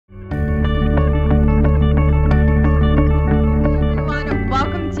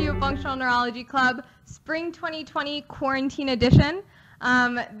Neurology Club Spring 2020 Quarantine Edition.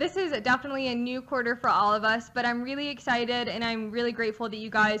 This is definitely a new quarter for all of us, but I'm really excited and I'm really grateful that you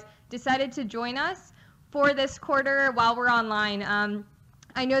guys decided to join us for this quarter while we're online.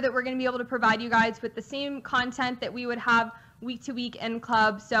 I know that we're going to be able to provide you guys with the same content that we would have week to week in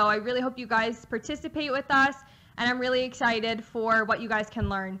club, so I really hope you guys participate with us, and I'm really excited for what you guys can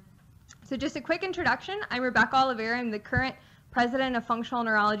learn. So just a quick introduction, I'm Rebecca Oliveira. I'm the current president of Functional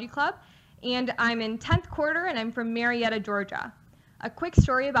Neurology Club, and I'm in 10th quarter and I'm from Marietta, Georgia. A quick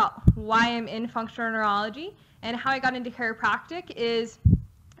story about why I'm in functional neurology and how I got into chiropractic is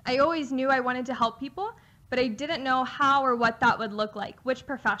I always knew I wanted to help people, but I didn't know how or what that would look like, which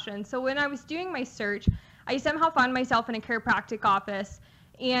profession. So when I was doing my search, I somehow found myself in a chiropractic office,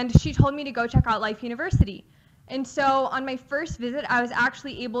 and she told me to go check out Life University. And so on my first visit, I was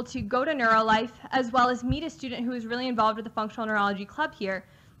actually able to go to NeuroLife as well as meet a student who was really involved with the Functional Neurology Club here.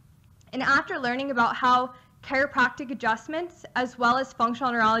 And after learning about how chiropractic adjustments as well as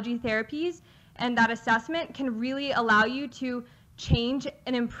functional neurology therapies and that assessment can really allow you to change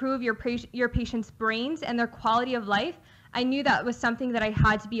and improve your patient's brains and their quality of life, I knew that was something that I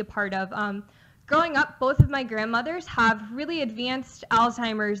had to be a part of. Growing up, both of my grandmothers have really advanced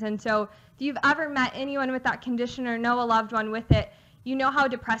Alzheimer's, and so if you've ever met anyone with that condition or know a loved one with it, you know how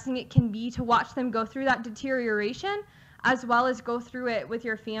depressing it can be to watch them go through that deterioration as well as go through it with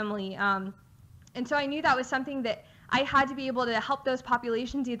your family. And so I knew that was something that I had to be able to help those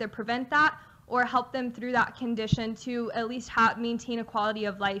populations either prevent that or help them through that condition to at least maintain a quality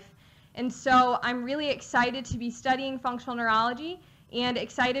of life. And so I'm really excited to be studying functional neurology and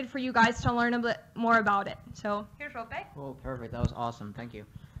excited for you guys to learn a bit more about it. So here's Rope. Oh, perfect. That was awesome. Thank you.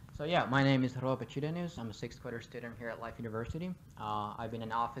 So yeah, my name is Rope Chidenius. I'm a 6th quarter student here at Life University. I've been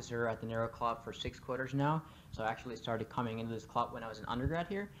an officer at the Neuro Club for 6 quarters now. So I actually started coming into this club when I was an undergrad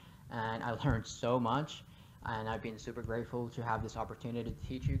here, and I learned so much. And I've been super grateful to have this opportunity to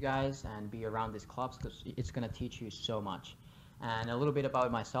teach you guys and be around these clubs because it's going to teach you so much. And a little bit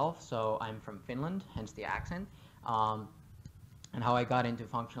about myself. So I'm from Finland, hence the accent. And how I got into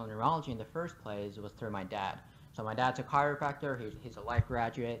functional neurology in the first place was through my dad. So my dad's a chiropractor, he's a life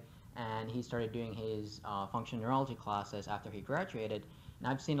graduate, and he started doing his functional neurology classes after he graduated. And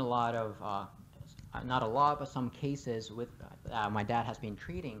I've seen a lot of, not a lot, but some cases with my dad has been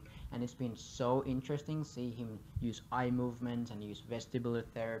treating, and it's been so interesting to see him use eye movements and use vestibular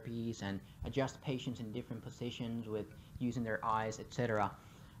therapies and adjust patients in different positions with using their eyes, etc.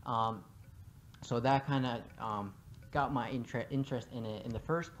 So that kind of got my interest in it in the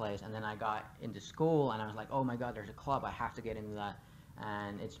first place, and then I got into school and I was like, oh my god, there's a club, I have to get into that.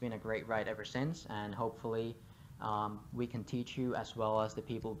 And it's been a great ride ever since, and hopefully we can teach you as well as the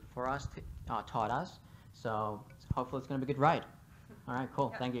people before us taught us. So hopefully it's going to be a good ride. All right, cool.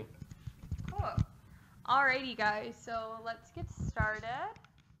 Yep. Thank you. Cool. Alrighty guys, so let's get started.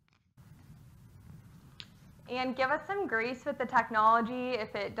 And give us some grace with the technology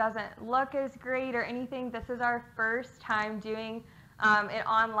if it doesn't look as great or anything. This is our first time doing it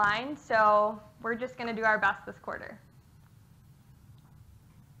online, so we're just going to do our best this quarter.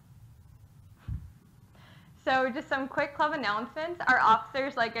 So just some quick club announcements. Our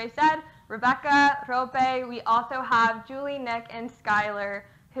officers, like I said, Rebecca, Rope, we also have Julie, Nick, and Skylar,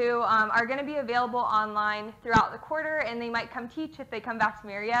 who are going to be available online throughout the quarter, and they might come teach if they come back to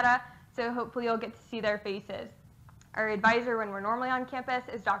Marietta. So hopefully you'll get to see their faces. Our advisor when we're normally on campus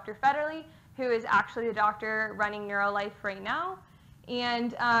is Dr. Federley, who is actually the doctor running NeuroLife right now.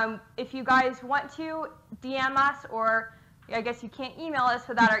 And if you guys want to DM us, or I guess you can't email us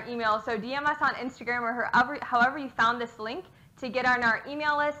without our email, so DM us on Instagram or however you found this link to get on our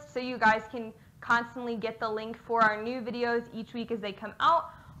email list so you guys can constantly get the link for our new videos each week as they come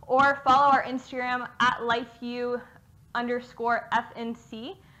out, or follow our Instagram at lifeu_FNC.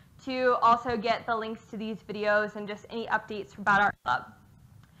 to also get the links to these videos and just any updates about our club.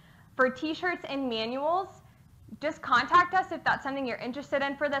 For t-shirts and manuals, just contact us if that's something you're interested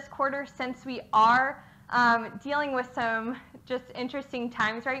in for this quarter, since we are dealing with some just interesting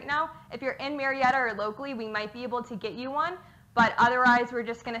times right now. If you're in Marietta or locally, we might be able to get you one, but otherwise we're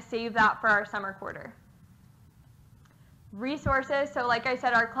just going to save that for our summer quarter. Resources, so like I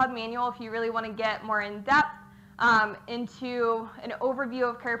said, our club manual, if you really want to get more in depth into an overview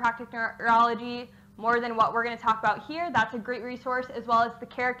of chiropractic neurology, more than what we're going to talk about here, that's a great resource, as well as the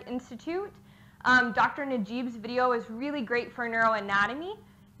Carrick Institute. Dr. Najib's video is really great for neuroanatomy.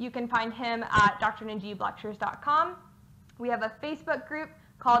 You can find him at drnajiblectures.com. We have a Facebook group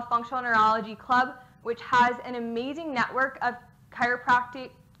called Functional Neurology Club, which has an amazing network of chiropractic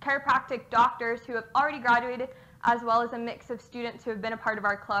doctors who have already graduated, as well as a mix of students who have been a part of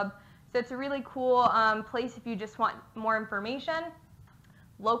our club. So it's a really cool place if you just want more information.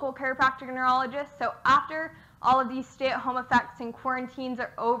 Local chiropractic neurologist. So after all of these stay-at-home effects and quarantines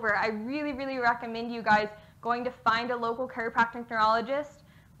are over, I really, really recommend you guys going to find a local chiropractic neurologist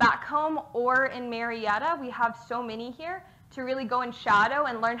back home or in Marietta. We have so many here to really go and shadow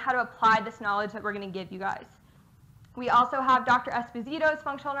and learn how to apply this knowledge that we're going to give you guys. We also have Dr. Esposito's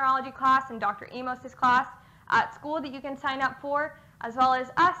Functional Neurology class and Dr. Amos's class at school that you can sign up for, as well as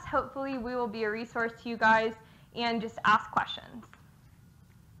us. Hopefully we will be a resource to you guys and just ask questions.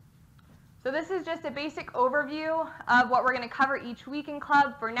 So this is just a basic overview of what we're going to cover each week in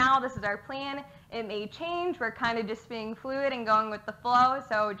club. For now, this is our plan. It may change. We're kind of just being fluid and going with the flow,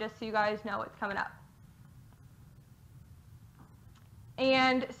 so just so you guys know what's coming up.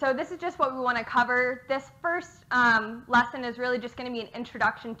 And so this is just what we want to cover. This first lesson is really just going to be an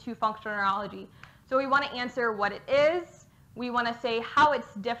introduction to functional neurology. So we want to answer what it is. We want to say how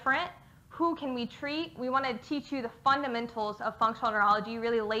it's different. Who can we treat? We want to teach you the fundamentals of functional neurology,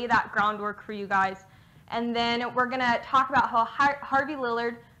 really lay that groundwork for you guys. And then we're going to talk about how Harvey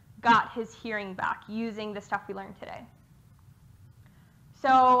Lillard got his hearing back using the stuff we learned today.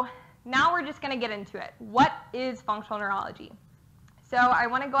 So now we're just going to get into it. What is functional neurology? So I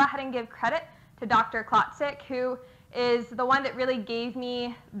want to go ahead and give credit to Dr. Klotzik, who is the one that really gave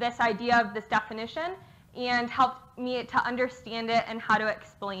me this idea of this definition and helped me to understand it and how to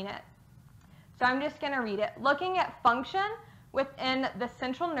explain it. So I'm just going to read it. Looking at function within the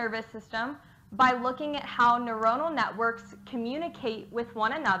central nervous system by looking at how neuronal networks communicate with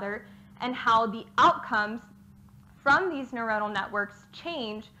one another and how the outcomes from these neuronal networks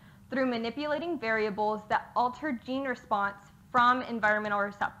change through manipulating variables that alter gene response from environmental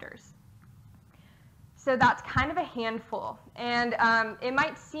receptors. So that's kind of a handful, and it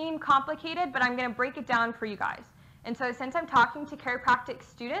might seem complicated, but I'm going to break it down for you guys. And so since I'm talking to chiropractic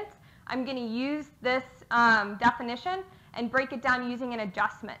students, I'm going to use this definition and break it down using an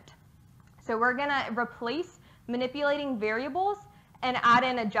adjustment. So we're going to replace manipulating variables and add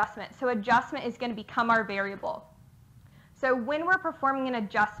in adjustment. So adjustment is going to become our variable. So when we're performing an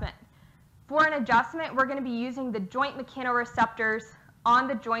adjustment, for an adjustment, we're going to be using the joint mechanoreceptors on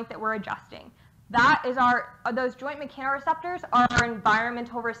the joint that we're adjusting. That is those joint mechanoreceptors are our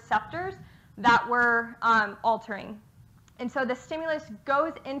environmental receptors that we're altering. And so the stimulus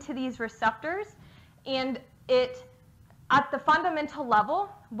goes into these receptors, and at the fundamental level,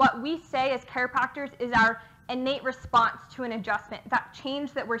 what we say as chiropractors is our innate response to an adjustment. That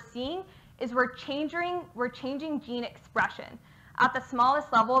change that we're seeing is we're changing gene expression. At the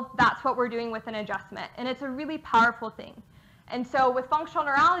smallest level, that's what we're doing with an adjustment, and it's a really powerful thing. And so with functional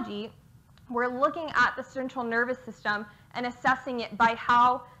neurology, we're looking at the central nervous system and assessing it by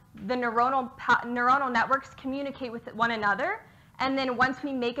how the neuronal networks communicate with one another, and then once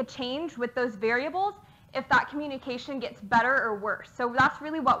we make a change with those variables, if that communication gets better or worse. So that's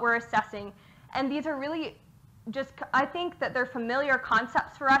really what we're assessing. And these are really just, I think that they're familiar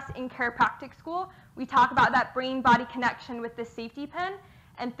concepts for us in chiropractic school. We talk about that brain-body connection with the safety pin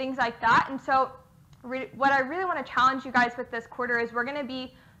and things like that. And so what I really want to challenge you guys with this quarter is we're going to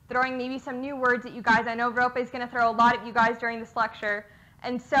be throwing maybe some new words at you guys. I know Ropa is going to throw a lot at you guys during this lecture.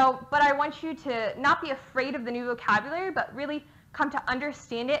 And so, but I want you to not be afraid of the new vocabulary, but really come to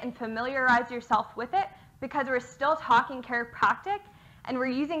understand it and familiarize yourself with it, because we're still talking chiropractic and we're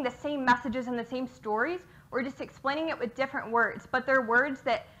using the same messages and the same stories. We're just explaining it with different words, but they're words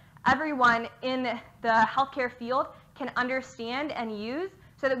that everyone in the healthcare field can understand and use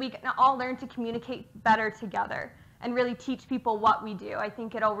so that we can all learn to communicate better together and really teach people what we do. I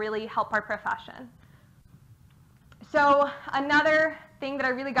think it'll really help our profession. So another thing that I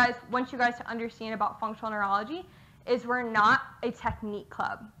really want you guys to understand about functional neurology is we're not a technique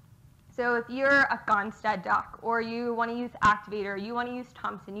club. So if you're a Gonstead doc, or you want to use activator, you want to use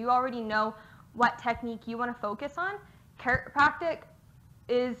Thompson, you already know what technique you want to focus on. Chiropractic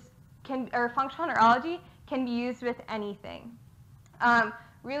or functional neurology can be used with anything.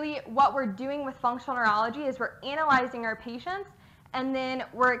 Really, what we're doing with functional neurology is we're analyzing our patients, and then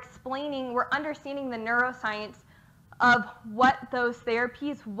we're understanding the neuroscience of what those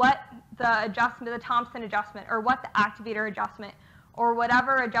therapies, what the adjustment, the Thompson adjustment, or what the activator adjustment, or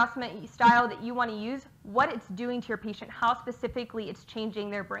whatever adjustment style that you want to use, what it's doing to your patient, how specifically it's changing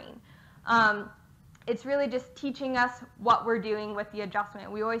their brain. It's really just teaching us what we're doing with the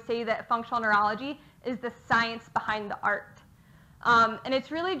adjustment. We always say that functional neurology is the science behind the art. And it's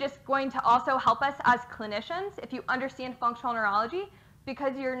really just going to also help us as clinicians if you understand functional neurology,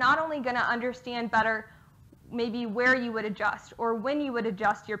 because you're not only going to understand better maybe where you would adjust or when you would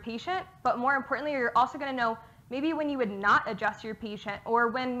adjust your patient, but more importantly, you're also going to know maybe when you would not adjust your patient, or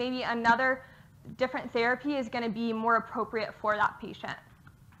when maybe another different therapy is going to be more appropriate for that patient.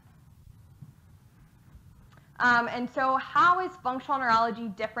 And so how is functional neurology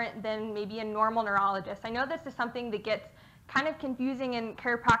different than maybe a normal neurologist? I know this is something that gets kind of confusing in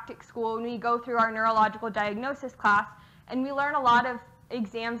chiropractic school when we go through our neurological diagnosis class, and we learn a lot of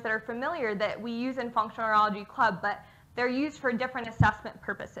exams that are familiar that we use in Functional Neurology Club, but they're used for different assessment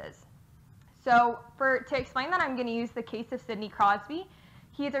purposes. So to explain that, I'm going to use the case of Sidney Crosby.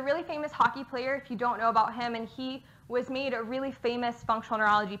 He's a really famous hockey player, if you don't know about him, and he was made a really famous functional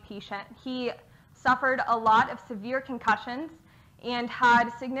neurology patient. He suffered a lot of severe concussions and had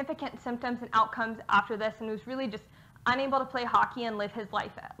significant symptoms and outcomes after this, and was really just unable to play hockey and live his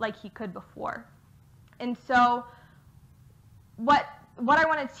life like he could before. And so what I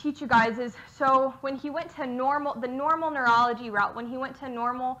want to teach you guys is, so when he went to the normal neurology route, when he went to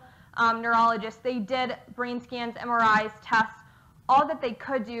normal neurologists, they did brain scans, MRIs, tests, all that they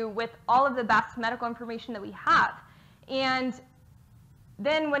could do with all of the best medical information that we have. And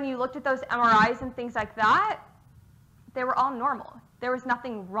then when you looked at those MRIs and things like that, they were all normal. There was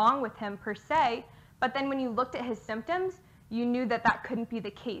nothing wrong with him per se, but then when you looked at his symptoms, you knew that that couldn't be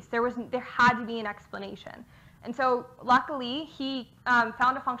the case. There had to be an explanation. And so luckily, he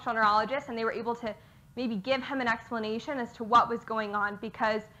found a functional neurologist, and they were able to maybe give him an explanation as to what was going on,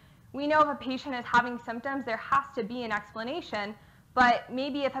 because we know if a patient is having symptoms, there has to be an explanation, but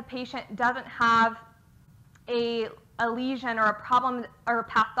maybe if a patient doesn't have a lesion or a problem or a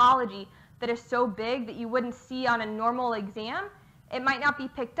pathology that is so big that you wouldn't see on a normal exam, it might not be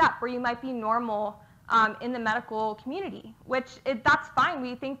picked up, or you might be normal in the medical community, that's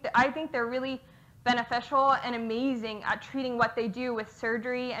fine. I think they're really beneficial and amazing at treating what they do with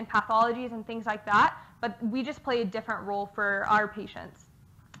surgery and pathologies and things like that, but we just play a different role for our patients.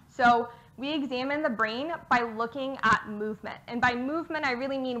 So we examine the brain by looking at movement, and by movement I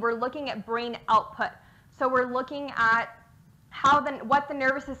really mean we're looking at brain output. So we're looking at what the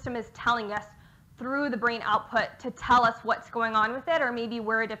nervous system is telling us through the brain output to tell us what's going on with it, or maybe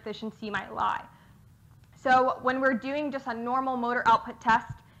where a deficiency might lie. So when we're doing just a normal motor output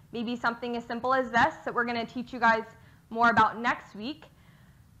test, maybe something as simple as this that we're going to teach you guys more about next week,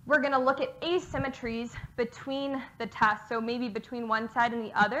 we're going to look at asymmetries between the tests, so maybe between one side and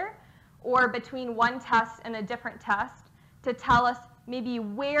the other, or between one test and a different test, to tell us maybe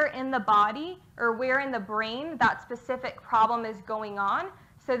where in the body or where in the brain that specific problem is going on,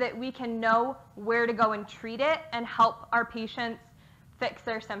 so that we can know where to go and treat it and help our patients fix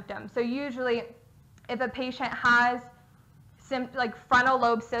their symptoms. So usually if a patient has like frontal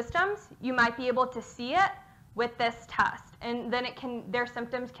lobe systems, you might be able to see it with this test, and then their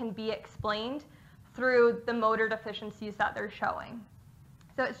symptoms can be explained through the motor deficiencies that they're showing.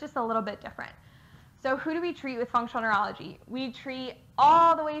 So it's just a little bit different. So who do we treat with functional neurology? We treat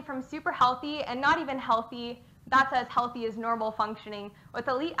all the way from super healthy and not even healthy, that's as healthy as normal functioning. With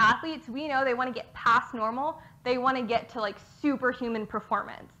elite athletes, we know they want to get past normal. They want to get to like superhuman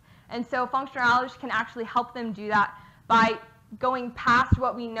performance. And so functional neurologists can actually help them do that by going past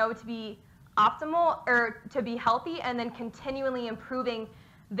what we know to be optimal or to be healthy, and then continually improving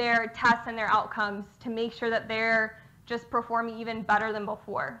their tests and their outcomes to make sure that they're just performing even better than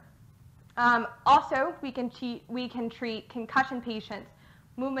before. Also, we can treat concussion patients,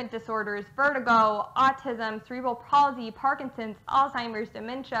 movement disorders, vertigo, autism, cerebral palsy, Parkinson's, Alzheimer's,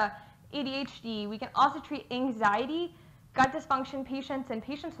 dementia, ADHD. We can also treat anxiety, gut dysfunction patients, and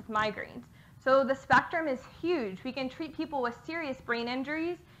patients with migraines. So the spectrum is huge. We can treat people with serious brain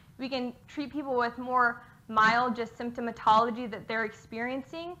injuries. We can treat people with more mild just symptomatology that they're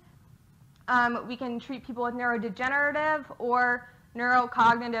experiencing. We can treat people with neurodegenerative or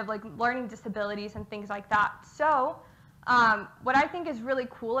neurocognitive, like learning disabilities and things like that. So what I think is really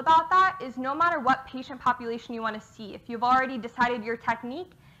cool about that is no matter what patient population you want to see, if you've already decided your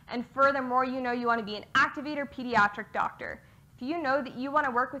technique, and furthermore you know you want to be an activator pediatric doctor, if you know that you want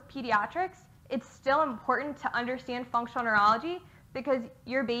to work with pediatrics, it's still important to understand functional neurology, because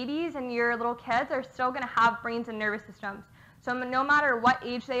your babies and your little kids are still going to have brains and nervous systems. So no matter what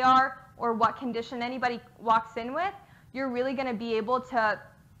age they are or what condition anybody walks in with, you're really going to be able to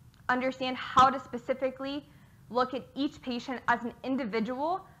understand how to specifically look at each patient as an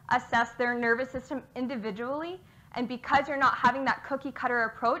individual, assess their nervous system individually, and because you're not having that cookie cutter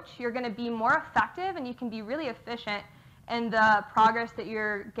approach, you're going to be more effective and you can be really efficient in the progress that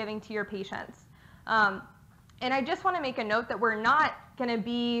you're giving to your patients. And I just want to make a note that we're not going to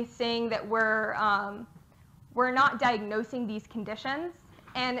be saying that we're not diagnosing these conditions,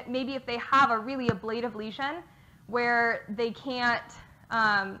 and maybe if they have a really ablative lesion where they can't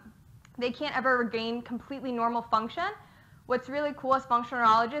they can't ever regain completely normal function. What's really cool is functional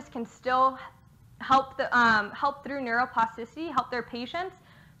neurologists can still help through neuroplasticity, help their patients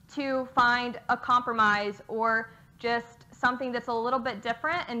to find a compromise or just something that's a little bit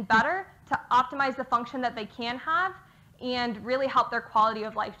different and better to optimize the function that they can have and really help their quality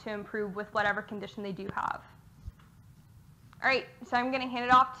of life to improve with whatever condition they do have. All right, so I'm going to hand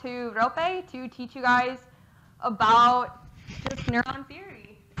it off to Rope to teach you guys about just neuron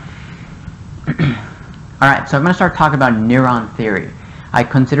theory. All right, so I'm going to start talking about neuron theory. I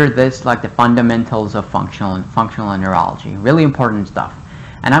consider this like the fundamentals of functional neurology, really important stuff.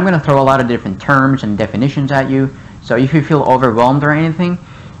 And I'm going to throw a lot of different terms and definitions at you. So if you feel overwhelmed or anything,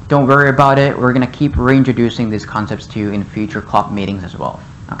 don't worry about it. We're going to keep reintroducing these concepts to you in future club meetings as well.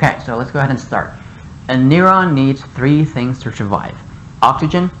 Okay, so let's go ahead and start. A neuron needs 3 things to survive: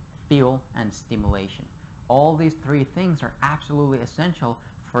 oxygen, fuel, and stimulation. All these 3 things are absolutely essential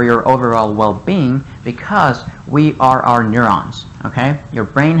for your overall well-being because we are our neurons, okay? Your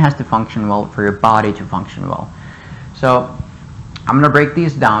brain has to function well for your body to function well. So I'm going to break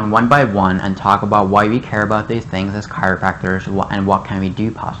these down one by one and talk about why we care about these things as chiropractors and what can we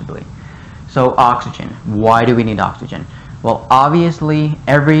do possibly. So oxygen. Why do we need oxygen? Well, obviously,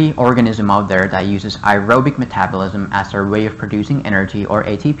 every organism out there that uses aerobic metabolism as their way of producing energy, or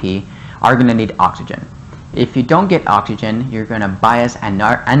ATP, are going to need oxygen. If you don't get oxygen, you're going to bias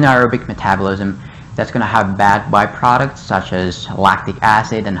anaerobic metabolism that's going to have bad byproducts such as lactic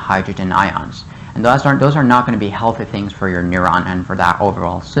acid and hydrogen ions. And those are not going to be healthy things for your neuron and for that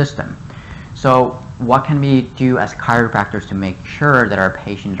overall system. So what can we do as chiropractors to make sure that our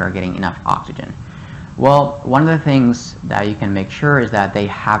patients are getting enough oxygen? Well, one of the things that you can make sure is that they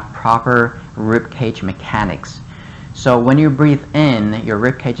have proper rib cage mechanics. So when you breathe in, your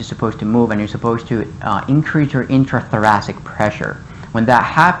rib cage is supposed to move and you're supposed to increase your intrathoracic pressure. When that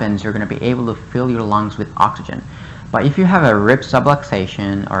happens, you're going to be able to fill your lungs with oxygen. But if you have a rib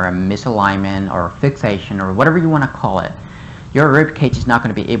subluxation or a misalignment or fixation or whatever you want to call it, your rib cage is not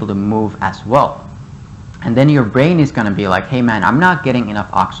going to be able to move as well. And then your brain is going to be like, hey man, I'm not getting enough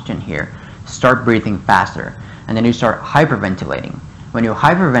oxygen here. Start breathing faster. And then you start hyperventilating. When you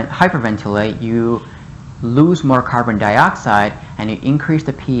hyperventilate, you lose more carbon dioxide and you increase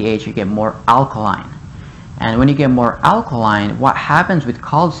the pH, you get more alkaline. And when you get more alkaline, what happens with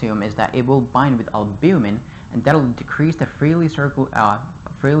calcium is that it will bind with albumin, and that'll decrease the freely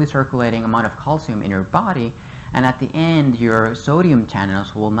circulating amount of calcium in your body, and at the end your sodium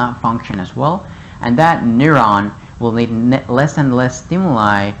channels will not function as well, and that neuron will need less and less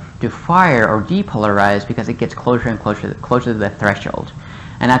stimuli to fire or depolarize because it gets closer and closer to the threshold.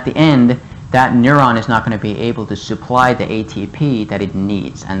 And at the end, that neuron is not going to be able to supply the ATP that it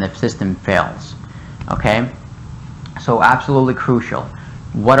needs, and the system fails. Okay? So absolutely crucial.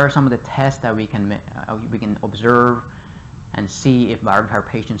 What are some of the tests that we can observe and see if our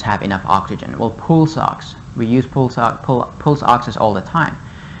patients have enough oxygen? Well, pulse ox. We use pulse oxes all the time.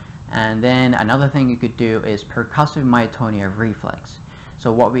 And then another thing you could do is percussive myotonia reflex.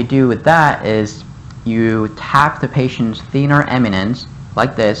 So what we do with that is you tap the patient's thenar eminence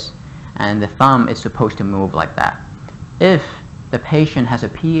like this, and the thumb is supposed to move like that. If the patient has a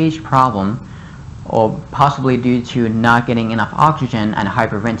pH problem, or possibly due to not getting enough oxygen and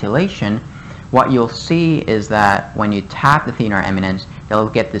hyperventilation, what you'll see is that when you tap the thenar eminence, they'll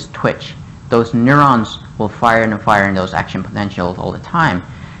get this twitch. Those neurons will fire and fire in those action potentials all the time,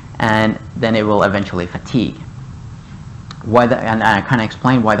 and then it will eventually fatigue. And I kind of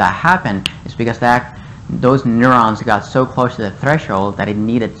explained why that happened. It's because those neurons got so close to the threshold that it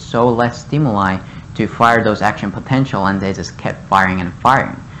needed so less stimuli to fire those action potential, and they just kept firing and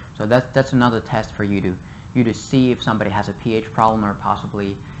firing. So that's another test for you to see if somebody has a pH problem or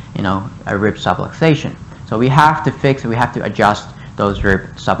possibly, a rib subluxation. So we have to adjust those rib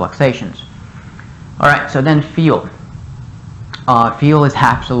subluxations. All right, so then feel. Feel is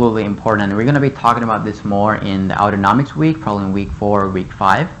absolutely important, and we're going to be talking about this more in the autonomics week, probably in week 4 or week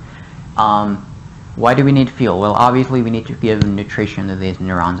 5. Why do we need feel? Well, obviously we need to give nutrition to these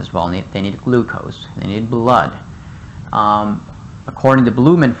neurons as well. They need glucose, they need blood. According to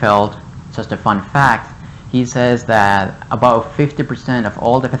Blumenfeld, just a fun fact, he says that about 50% of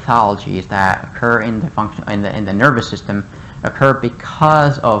all the pathologies that occur in the nervous system occur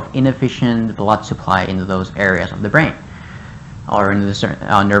because of inefficient blood supply into those areas of the brain, or in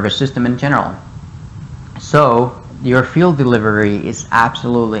the nervous system in general. So your feel delivery is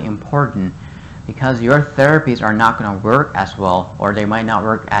absolutely important, because your therapies are not going to work as well, or they might not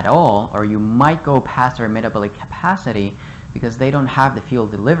work at all, or you might go past their metabolic capacity because they don't have the feel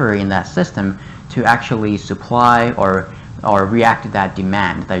delivery in that system to actually supply or or react to that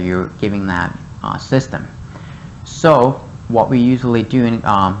demand that you're giving that system. So what we usually do in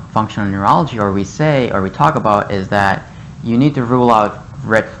functional neurology, or we talk about, is that you need to rule out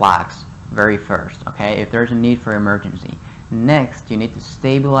red flags very first, okay, if there's a need for emergency. Next, you need to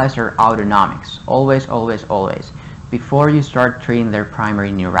stabilize their autonomics, always, always, always, before you start treating their primary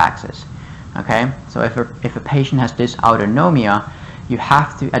neuraxis, okay? So if a patient has dysautonomia, you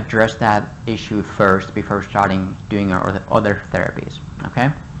have to address that issue first before starting doing our other therapies,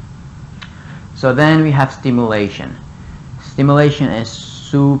 okay? So then we have stimulation. Stimulation is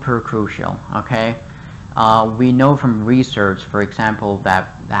super crucial, okay? We know from research, for example,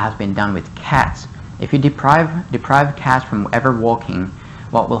 that has been done with cats. If you deprive cats from ever walking,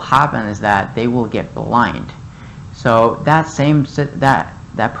 what will happen is that they will get blind. So that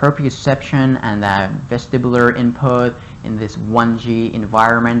proprioception and that vestibular input in this 1G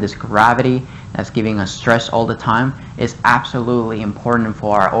environment, this gravity that's giving us stress all the time, is absolutely important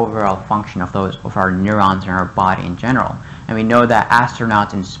for our overall function of our neurons in our body in general. And we know that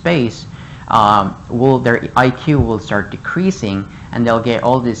astronauts in space, their IQ will start decreasing, and they'll get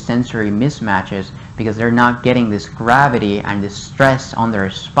all these sensory mismatches because they're not getting this gravity and this stress on their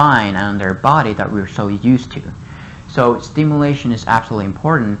spine and on their body that we're so used to. So stimulation is absolutely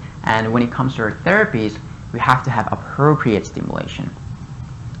important, and when it comes to our therapies, we have to have appropriate stimulation.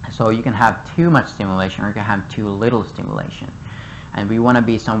 So you can have too much stimulation, or you can have too little stimulation, and we want to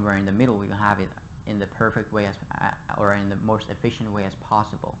be somewhere in the middle. We can have it in the perfect way or in the most efficient way as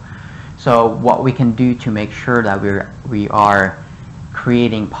possible. So what we can do to make sure that we are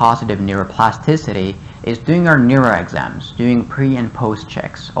creating positive neuroplasticity is doing our neuro exams, doing pre and post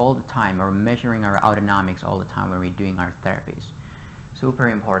checks all the time, or measuring our autonomics all the time when we're doing our therapies. Super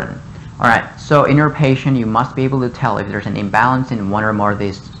important. Alright, so in your patient, you must be able to tell if there's an imbalance in one or more of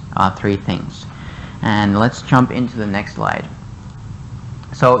these three things. And let's jump into the next slide.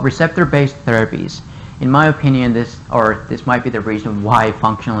 So receptor-based therapies. In my opinion, this might be the reason why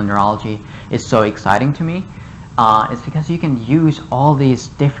functional neurology is so exciting to me. It's because you can use all these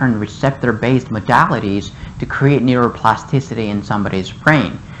different receptor-based modalities to create neuroplasticity in somebody's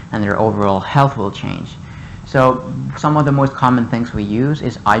brain, and their overall health will change. So some of the most common things we use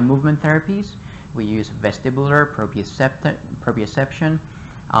is eye movement therapies. We use vestibular, proprioception.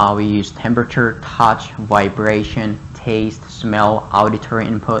 We use temperature, touch, vibration, taste, smell, auditory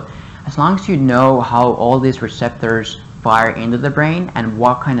input. As long as you know how all these receptors fire into the brain and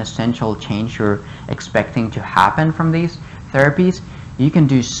what kind of central change you're expecting to happen from these therapies, you can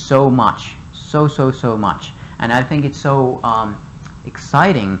do so much, so much. And I think it's so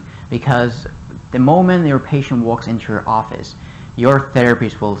exciting, because the moment your patient walks into your office, your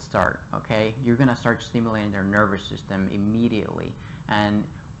therapies will start, okay? You're gonna start stimulating their nervous system immediately, and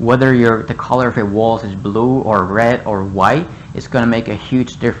whether the color of your walls is blue or red or white, it's gonna make a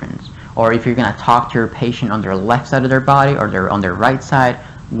huge difference. Or if you're gonna talk to your patient on their left side of their body or on their right side,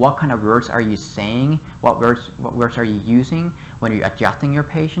 what kind of words are you saying? What words are you using when you're adjusting your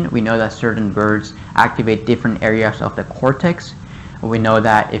patient? We know that certain words activate different areas of the cortex. We know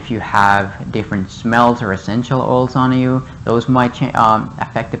that if you have different smells or essential oils on you, those might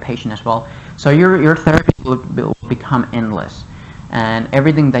affect the patient as well. So your therapy will become endless, and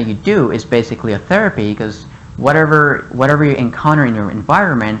everything that you do is basically a therapy, because whatever you encounter in your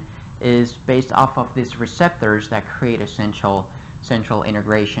environment is based off of these receptors that create a central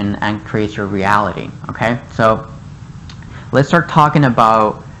integration and creates your reality. Okay, so let's start talking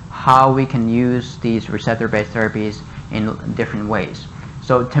about how we can use these receptor-based therapies in different ways.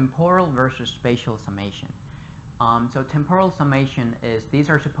 So temporal versus spatial summation. So temporal summation is, these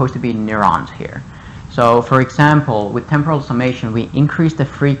are supposed to be neurons here. So for example, with temporal summation, we increase the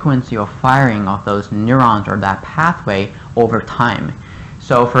frequency of firing of those neurons or that pathway over time.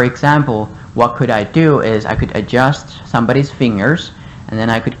 So for example, what could I do is I could adjust somebody's fingers, and then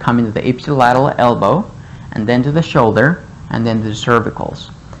I could come into the ipsilateral elbow, and then to the shoulder, and then to the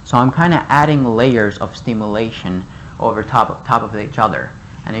cervicals. So I'm kind of adding layers of stimulation over top of each other,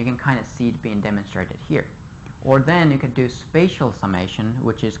 and you can kind of see it being demonstrated here. Or then you could do spatial summation,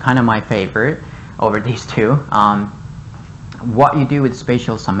 which is kind of my favorite over these two. What you do with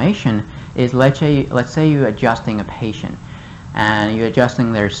spatial summation is, let's say you're adjusting a patient, and you're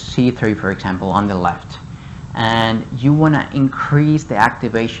adjusting their C3, for example, on the left, and you want to increase the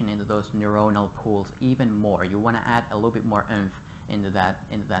activation into those neuronal pools even more. You want to add a little bit more oomph into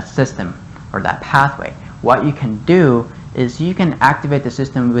that system or that pathway. What you can do is you can activate the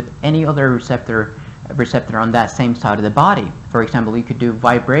system with any other receptor on that same side of the body. For example, you could do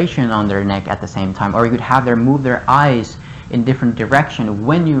vibration on their neck at the same time, or you could have them move their eyes in different direction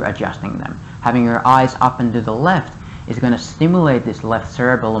when you're adjusting them. Having your eyes up and to the left is going to stimulate this left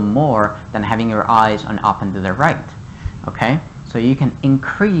cerebellum more than having your eyes on up and to the right. Okay, so you can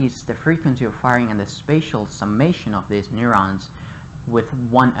increase the frequency of firing and the spatial summation of these neurons with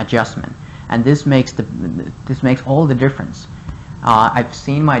one adjustment, and this makes all the difference. I've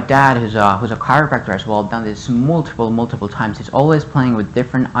seen my dad, who's a chiropractor as well, done this multiple times. He's always playing with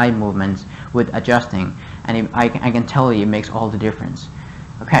different eye movements, with adjusting, and I can tell you it makes all the difference.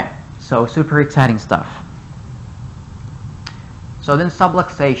 Okay, so super exciting stuff. So then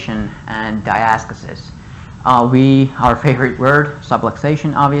subluxation and diascasis. Our favorite word,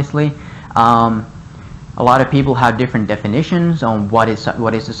 subluxation, obviously. A lot of people have different definitions on what is a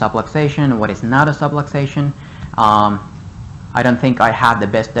subluxation and what is not a subluxation. I don't think I have the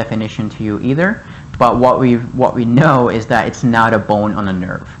best definition to you either, but what we know is that it's not a bone on a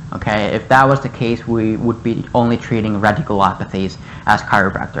nerve. Okay, if that was the case, we would be only treating radiculopathies as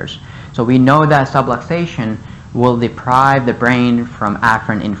chiropractors. So we know that subluxation will deprive the brain from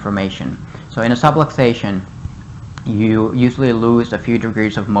afferent information. So in a subluxation, you usually lose a few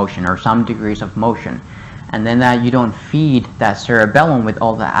degrees of motion or some degrees of motion, and then that you don't feed that cerebellum with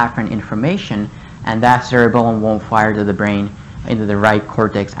all the afferent information, and that cerebellum won't fire to the brain into the right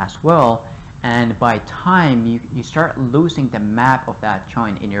cortex as well, and by time you start losing the map of that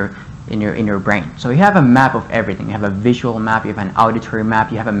joint in your brain. So you have a map of everything. You have a visual map, you have an auditory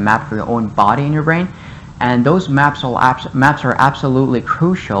map, you have a map for your own body in your brain, and those maps are absolutely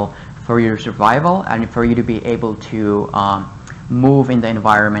crucial for your survival and for you to be able to move in the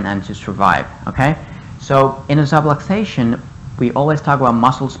environment and to survive. Okay, so in a subluxation, we always talk about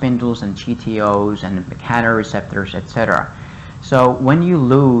muscle spindles and GTOs and mechanoreceptors, etc. So when you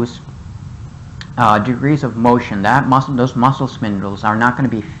lose degrees of motion, those muscle spindles are not going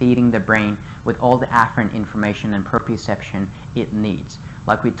to be feeding the brain with all the afferent information and proprioception it needs.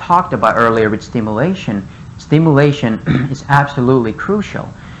 Like we talked about earlier with stimulation is absolutely crucial.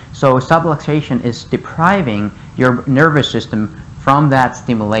 So subluxation is depriving your nervous system from that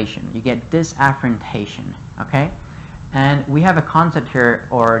stimulation. You get disafferentation, okay? And we have a concept here,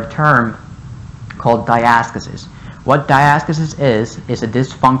 or a term, called diascasis. What diascasis is a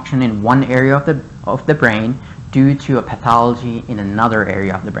dysfunction in one area of the brain due to a pathology in another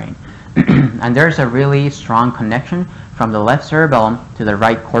area of the brain. And there's a really strong connection from the left cerebellum to the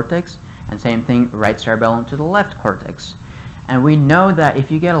right cortex, and same thing, right cerebellum to the left cortex. And we know that if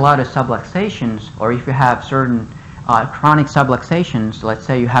you get a lot of subluxations, or if you have certain chronic subluxations, let's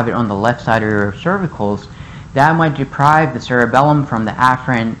say you have it on the left side of your cervicals, that might deprive the cerebellum from the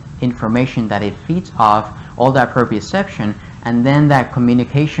afferent information that it feeds off, all that proprioception, and then that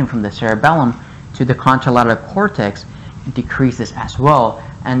communication from the cerebellum to the contralateral cortex decreases as well,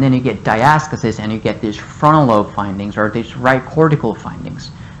 and then you get diascasis and you get these frontal lobe findings or these right cortical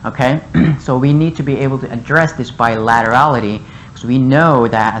findings. Okay, so we need to be able to address this bilaterality, because we know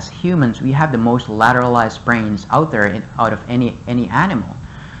that as humans we have the most lateralized brains out there out of any animal.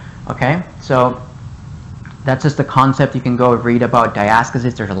 Okay, so that's just the concept. You can go read about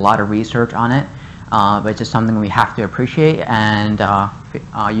diascasis. There's a lot of research on it, but it's just something we have to appreciate and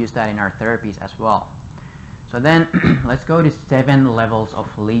use that in our therapies as well. So then let's go to 7 levels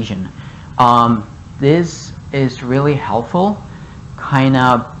of lesion. This is really helpful, kind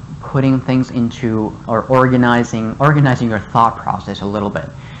of putting things into, or organizing your thought process a little bit.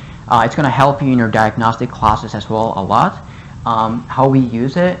 It's going to help you in your diagnostic classes as well a lot. How we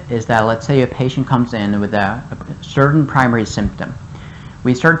use it is that, let's say a patient comes in with a certain primary symptom.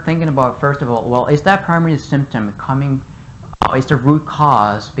 We start thinking about, first of all, well, is that primary symptom coming, is the root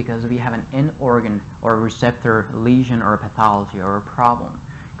cause because we have an end organ or receptor lesion or a pathology or a problem?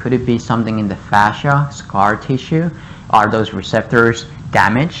 Could it be something in the fascia, scar tissue? Are those receptors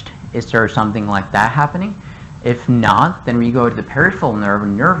damaged? Is there something like that happening? If not, then we go to the peripheral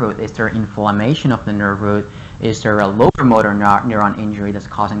nerve root. Is there inflammation of the nerve root? Is there a lower motor neuron injury that's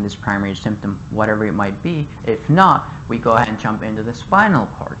causing this primary symptom, whatever it might be? If not, we go ahead and jump into the spinal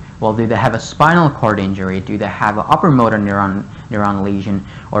cord. Well, do they have a spinal cord injury? Do they have an upper motor neuron lesion?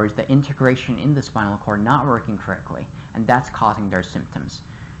 Or is the integration in the spinal cord not working correctly? And that's causing their symptoms.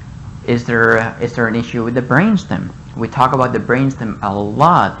 Is there an issue with the brainstem? We talk about the brainstem a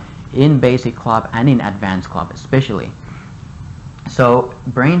lot in basic club and in advanced club especially. So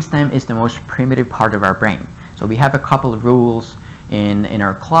brainstem is the most primitive part of our brain. So we have a couple of rules in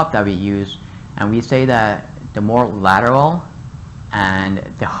our club that we use, and we say that the more lateral and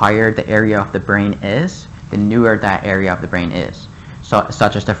the higher the area of the brain is, the newer that area of the brain is. So,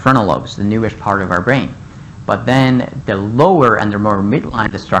 such as the frontal lobes, the newest part of our brain. But then the lower and the more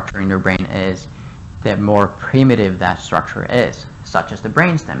midline the structure in your brain is, the more primitive that structure is, such as the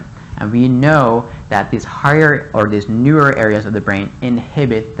brainstem. And we know that these higher or these newer areas of the brain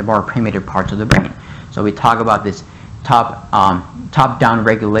inhibit the more primitive parts of the brain. So we talk about this top-down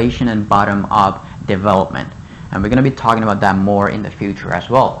regulation and bottom-up development. And we're going to be talking about that more in the future as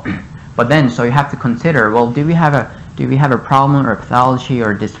well. But then, so you have to consider, well, do we have a problem or pathology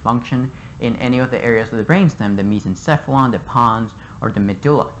or dysfunction in any of the areas of the brainstem, the mesencephalon, the pons, or the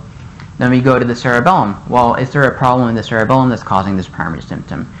medulla? Then we go to the cerebellum. Well, is there a problem in the cerebellum that's causing this primary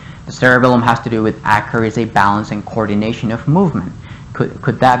symptom? The cerebellum has to do with accuracy, balance, and coordination of movement.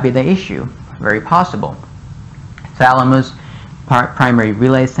 Could that be the issue? Very possible. Thalamus, primary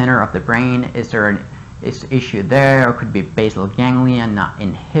relay center of the brain, is there an issue there? Or could it be basal ganglia not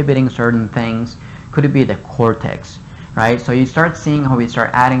inhibiting certain things? Could it be the cortex, right? So you start seeing how we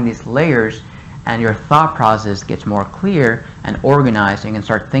start adding these layers, and your thought process gets more clear and organized. You can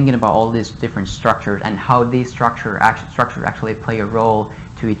start thinking about all these different structures and how these structures actually play a role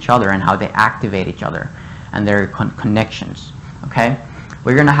to each other and how they activate each other and their connections. Okay,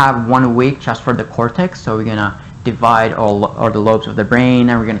 we're gonna have 1 week just for the cortex, so we're gonna divide all the lobes of the brain,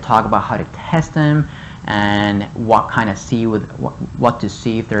 and we're gonna talk about how to test them and what to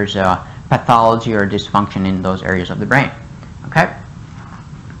see if there's a pathology or dysfunction in those areas of the brain. Okay.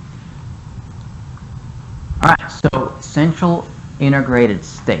 All right. So central integrated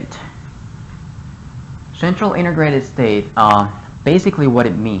state. Central integrated state. Basically, what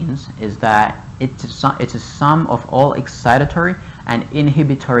it means is that it's a sum of all excitatory and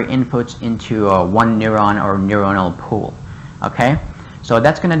inhibitory inputs into one neuron or neuronal pool. Okay. So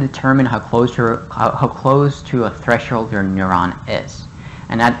that's going to determine how close to a threshold your neuron is.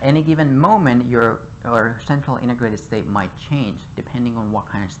 And at any given moment, your central integrated state might change depending on what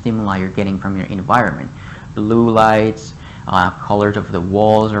kind of stimuli you're getting from your environment. Blue lights, colors of the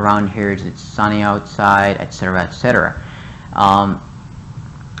walls around here, is it sunny outside, etc., etc.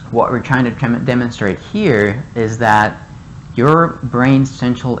 What we're trying to demonstrate here is that your brain's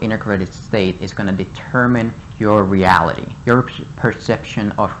central integrated state is going to determine your reality, your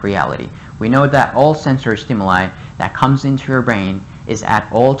perception of reality. We know that all sensory stimuli that comes into your brain is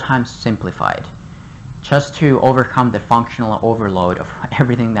at all times simplified, just to overcome the functional overload of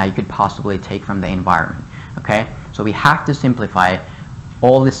everything that you could possibly take from the environment. Okay, so we have to simplify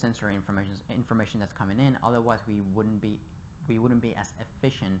all the sensory information that's coming in. Otherwise, we wouldn't be as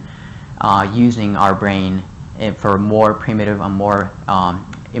efficient using our brain for more primitive and more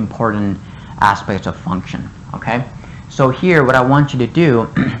important aspects of function. Okay, so here what I want you to do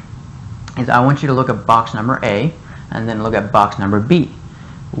is I want you to look at box number A and then look at box number B.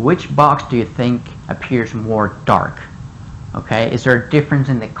 Which box do you think appears more dark? Okay, is there a difference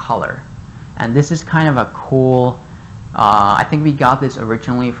in the color? And this is kind of a cool, I think we got this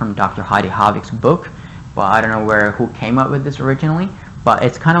originally from Dr. Heidi Havig's book, but I don't know who came up with this originally, but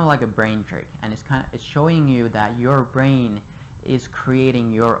it's kind of like a brain trick, and it's showing you that your brain is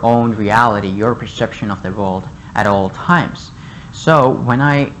creating your own reality, your perception of the world at all times. So when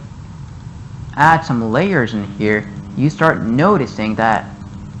I add some layers in here, you start noticing that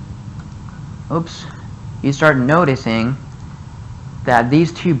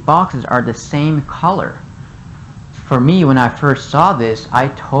these two boxes are the same color. For me, when I first saw this, I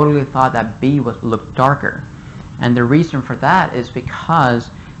totally thought that B looked darker. And the reason for that is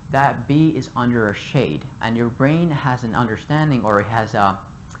because that B is under a shade, and your brain has an understanding, or it has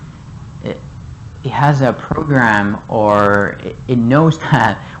a program, or it knows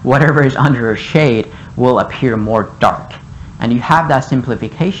that whatever is under a shade will appear more dark. And you have that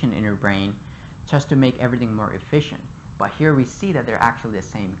simplification in your brain just to make everything more efficient. But here we see that they're actually the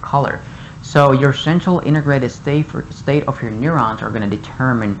same color. So your central integrated state of your neurons are going to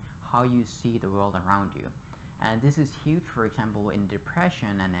determine how you see the world around you. And this is huge, for example, in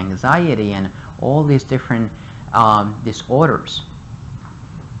depression and anxiety and all these different disorders.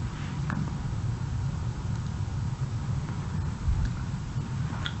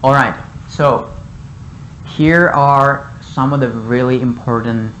 All right, so here are some of the really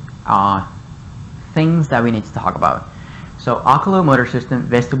important things that we need to talk about. So oculomotor system,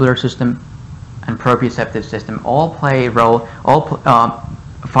 vestibular system, and proprioceptive system all play a role,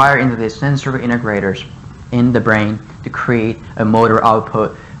 fire into the sensory integrators in the brain to create a motor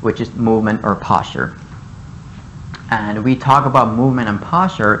output, which is movement or posture. And we talk about movement and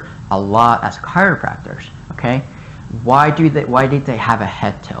posture a lot as chiropractors. Okay, why did they have a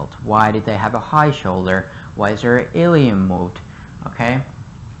head tilt? Why did they have a high shoulder? Why is their ilium moved? Okay,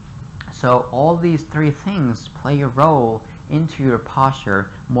 so all these three things play a role into your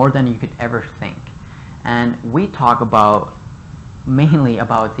posture more than you could ever think. And we talk about mainly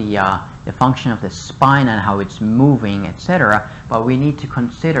about the function of the spine and how it's moving, etc. But we need to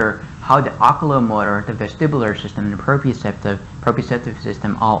consider how the oculomotor, the vestibular system, and the proprioceptive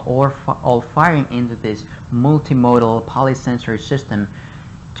system are all firing into this multimodal polysensory system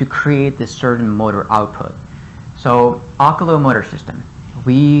to create this certain motor output. So oculomotor system,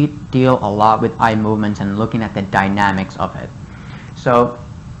 we deal a lot with eye movements and looking at the dynamics of it. So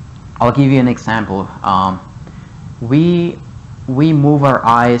I'll give you an example. We move our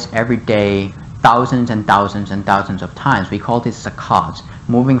eyes every day thousands and thousands and thousands of times. We call this saccades,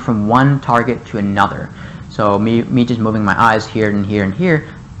 moving from one target to another. So me just moving my eyes here and here and here,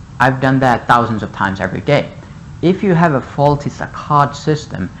 I've done that thousands of times every day. If you have a faulty saccade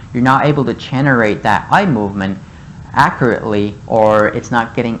system, you're not able to generate that eye movement accurately, or it's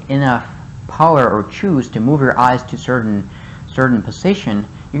not getting enough power or juice to move your eyes to certain position,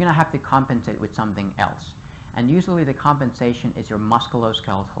 you're going to have to compensate with something else. And usually the compensation is your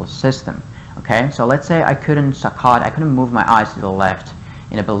musculoskeletal system. Okay, so let's say I couldn't move my eyes to the left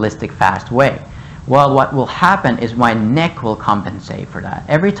in a ballistic fast way. Well, what will happen is my neck will compensate for that.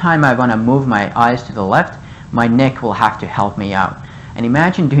 Every time I want to move my eyes to the left, my neck will have to help me out. And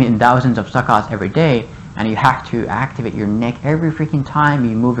imagine doing thousands of saccades every day, and you have to activate your neck every freaking time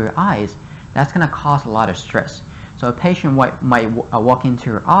you move your eyes. That's going to cause a lot of stress. So a patient might walk into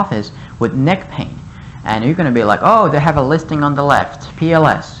your office with neck pain, and you're going to be like, oh, they have a listing on the left,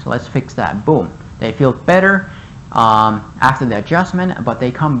 PLS, let's fix that. Boom. They feel better after the adjustment, but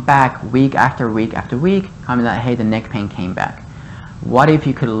they come back week after week after week, coming that, hey, the neck pain came back. What if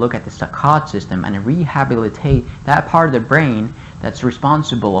you could look at the saccade system and rehabilitate that part of the brain that's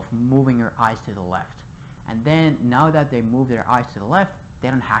responsible of moving your eyes to the left? And then now that they move their eyes to the left, they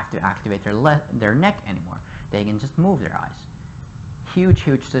don't have to activate their neck anymore. They can just move their eyes.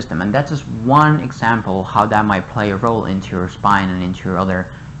 Huge system, and that's just one example how that might play a role into your spine and into your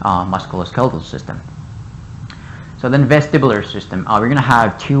other musculoskeletal system. So then vestibular system, we're going to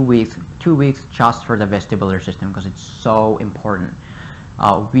have 2 weeks just for the vestibular system because it's so important.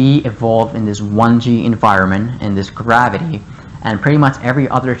 We evolved in this 1G environment, in this gravity, and pretty much every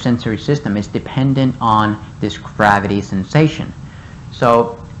other sensory system is dependent on this gravity sensation.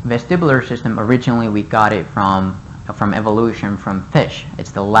 So vestibular system, originally we got it from evolution from fish.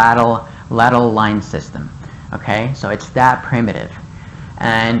 It's the lateral line system. Okay, so it's that primitive,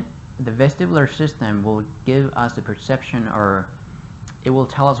 and the vestibular system will give us the perception, or it will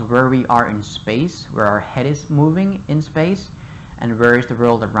tell us where we are in space, where our head is moving in space, and where is the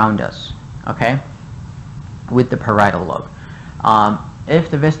world around us. Okay, with the parietal lobe. If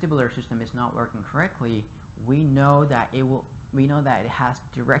the vestibular system is not working correctly, we know that it has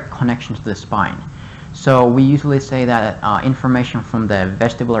direct connection to the spine. So we usually say that information from the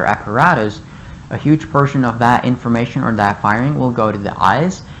vestibular apparatus, a huge portion of that information or that firing will go to the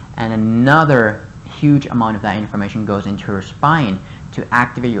eyes, and another huge amount of that information goes into your spine to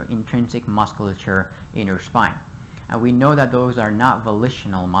activate your intrinsic musculature in your spine. And we know that those are not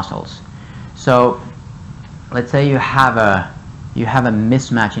volitional muscles. So let's say you have a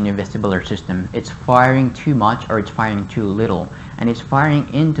mismatch in your vestibular system. It's firing too much or it's firing too little, and it's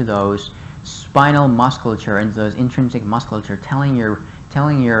firing into those spinal musculature and those intrinsic musculature, telling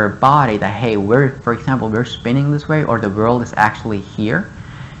your body that, hey, for example, we're spinning this way, or the world is actually here.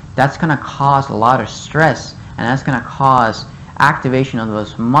 That's going to cause a lot of stress, and that's going to cause activation of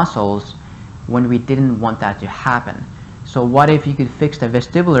those muscles when we didn't want that to happen. So what if you could fix the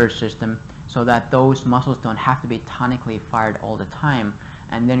vestibular system so that those muscles don't have to be tonically fired all the time,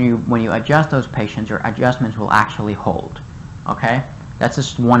 and then when you adjust those patients, your adjustments will actually hold. Okay? That's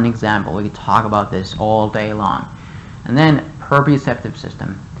just one example. We could talk about this all day long. And then proprioceptive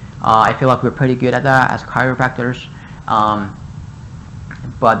system. I feel like we're pretty good at that as chiropractors,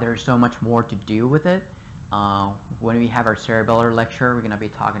 but there's so much more to do with it. When we have our cerebellar lecture, we're going to be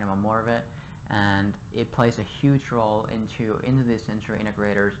talking about more of it, and it plays a huge role into the sensory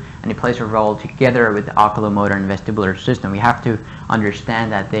integrators, and it plays a role together with the oculomotor and vestibular system. We have to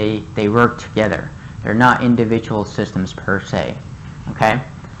understand that they work together. They're not individual systems per se. Okay,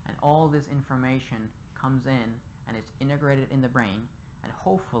 and all this information comes in and it's integrated in the brain, and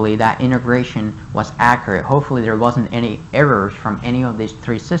hopefully that integration was accurate. Hopefully there wasn't any errors from any of these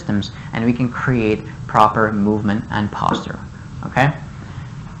three systems, and we can create proper movement and posture. Okay,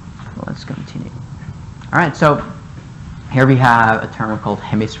 let's continue. Alright, so here we have a term called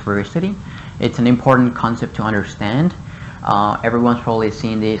hemisphericity. It's an important concept to understand. Everyone's probably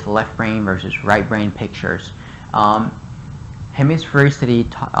seen these left brain versus right brain pictures. Hemisphericity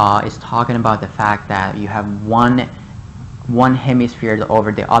is talking about the fact that you have one hemisphere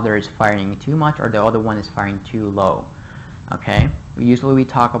over the other is firing too much, or the other one is firing too low. Okay, usually we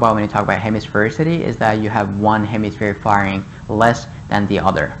talk about, when you talk about hemisphericity, is that you have one hemisphere firing less than the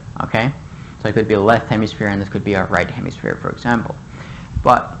other. Okay, so it could be a left hemisphere and this could be a right hemisphere, for example.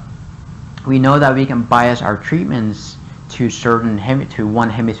 But we know that we can bias our treatments to one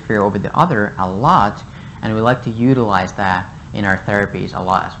hemisphere over the other a lot, and we like to utilize that in our therapies a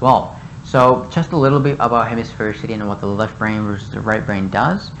lot as well. So just a little bit about hemisphericity and what the left brain versus the right brain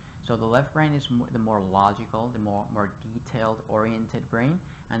does. So the left brain is the more logical, the more detailed oriented brain,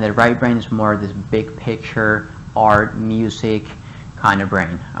 and the right brain is more this big picture, art, music kind of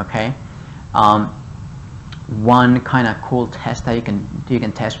brain. Okay. One kind of cool test that you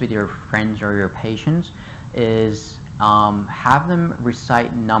can test with your friends or your patients is have them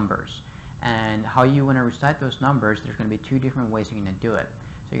recite numbers. And how you want to recite those numbers, there's going to be two different ways you're going to do it.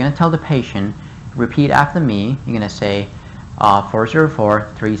 So you're going to tell the patient, repeat after me. You're going to say 404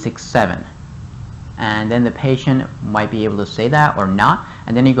 367, and then the patient might be able to say that or not,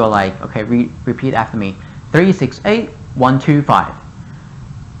 and then you go like, okay, repeat after me, 368 125.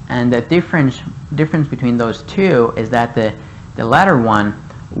 And the difference between those two is that the latter one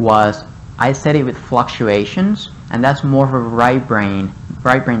was, I said it with fluctuations, and that's more of a right brain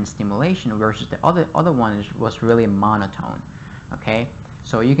stimulation, versus the other one was really monotone. Okay,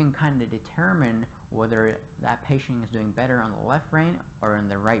 so you can kind of determine whether that patient is doing better on the left brain or on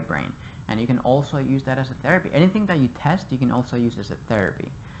the right brain, and you can also use that as a therapy. Anything that you test, you can also use as a therapy.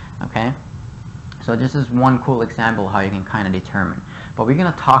 Okay, so this is one cool example how you can kind of determine. But we're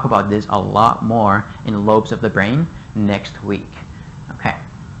going to talk about this a lot more in lobes of the brain next week. Okay.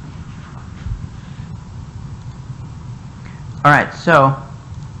 Alright, so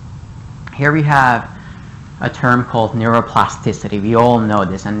here we have a term called neuroplasticity. We all know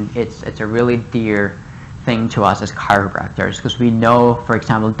this, and it's a really dear thing to us as chiropractors, because we know, for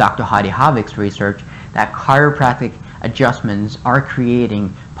example, Dr. Heidi Havig's research, that chiropractic adjustments are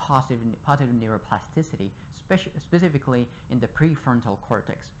creating positive neuroplasticity, specifically in the prefrontal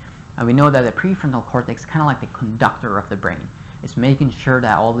cortex. And we know that the prefrontal cortex is kind of like the conductor of the brain. It's making sure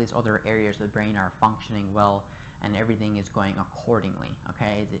that all these other areas of the brain are functioning well and everything is going accordingly.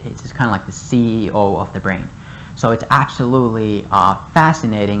 Okay, it's just kind of like the CEO of the brain. So it's absolutely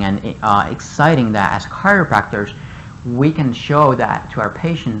fascinating and exciting that as chiropractors we can show that to our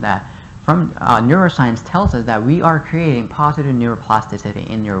patients, that from neuroscience tells us that we are creating positive neuroplasticity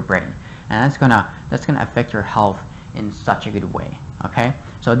in your brain, and that's gonna affect your health in such a good way. Okay,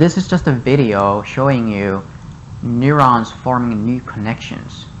 so this is just a video showing you neurons forming new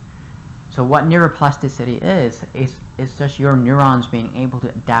connections. So what neuroplasticity is just your neurons being able to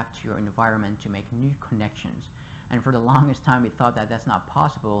adapt to your environment to make new connections. And for the longest time we thought that that's not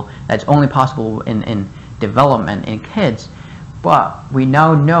possible, that's only possible in development in kids. But we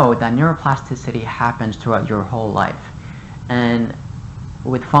now know that neuroplasticity happens throughout your whole life. And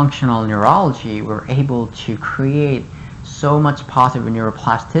with functional neurology, we're able to create so much positive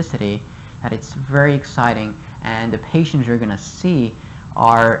neuroplasticity that it's very exciting, and the patients you're going to see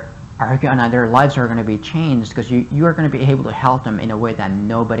their lives are going to be changed, because you are going to be able to help them in a way that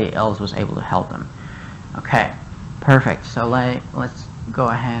nobody else was able to help them. Okay, perfect. So let's go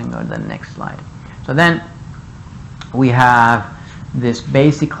ahead and go to the next slide. So then we have this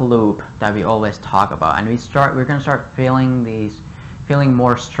basic loop that we always talk about, and we're going to start filling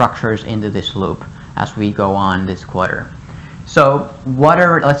more structures into this loop as we go on this quarter. So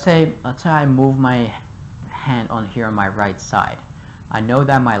let's say I move my hand on here on my right side. I know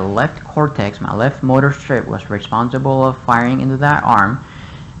that my left cortex, my left motor strip, was responsible of firing into that arm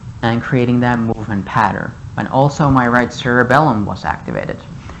and creating that movement pattern, and also my right cerebellum was activated.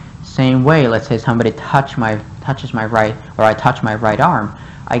 Same way, let's say somebody touches my right, or I touch my right arm,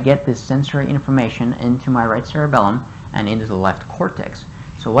 I get this sensory information into my right cerebellum and into the left cortex.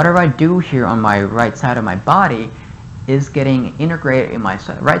 So whatever I do here on my right side of my body is getting integrated in my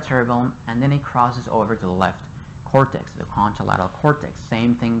right cerebellum, and then it crosses over to the left cortex, the contralateral cortex.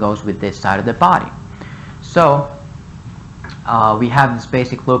 Same thing goes with this side of the body. So we have this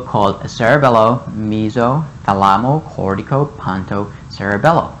basic loop called cerebello, meso, thalamo, cortico, ponto,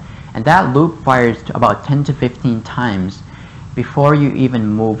 cerebello. And that loop fires about 10 to 15 times before you even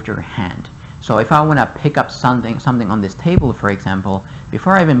moved your hand. So if I want to pick up something on this table, for example,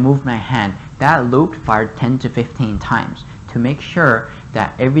 before I even move my hand, that loop fired 10 to 15 times to make sure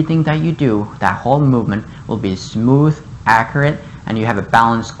that everything that you do, that whole movement, will be smooth, accurate, and you have a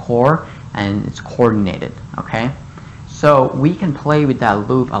balanced core and it's coordinated. Okay, so we can play with that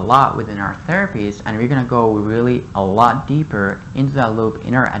loop a lot within our therapies, and we're going to go really a lot deeper into that loop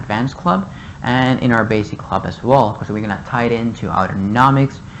in our advanced club and in our basic club as well, because we're going to tie it into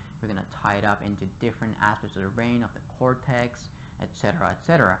autonomics, We're going to tie it up into different aspects of the brain, of the cortex, etc.,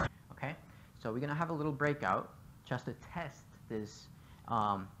 etc. Okay, so we're going to have a little breakout just to test this,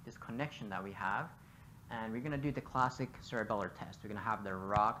 this connection that we have. And we're going to do the classic cerebellar test. We're going to have the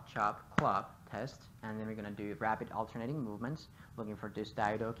rock, chop, club test, and then we're going to do rapid alternating movements, looking for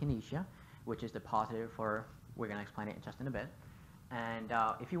dysdiadokinesia, which is the positive for, we're going to explain it just in a bit. And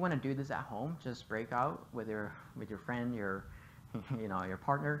if you want to do this at home, just break out with your friend, your your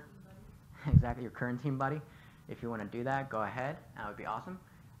partner, exactly, your current team buddy. If you want to do that, go ahead. That would be awesome.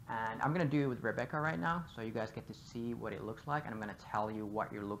 And I'm going to do it with Rebecca right now, so you guys get to see what it looks like, and I'm going to tell you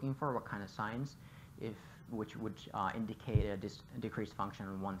what you're looking for, what kind of signs, which would indicate a decreased function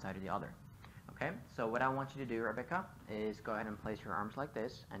on one side or the other. Okay, so what I want you to do, Rebecca, is go ahead and place your arms like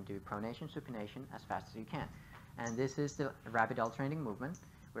this and do pronation, supination as fast as you can. And this is the rapid alternating movement.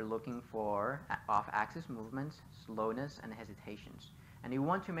 We're looking for off-axis movements, slowness, and hesitations. And you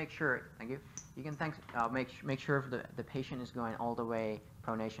want to make sure, thank you, you can make sure if the patient is going all the way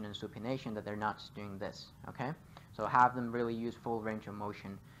pronation and supination that they're not just doing this, okay? So have them really use full range of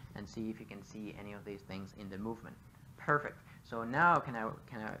motion and see if you can see any of these things in the movement. Perfect. So now can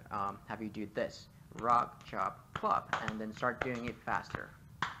I have you do this, rock, chop, club, and then start doing it faster.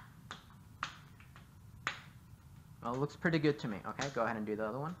 Well, it looks pretty good to me. Okay, go ahead and do the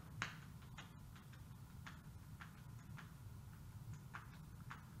other one.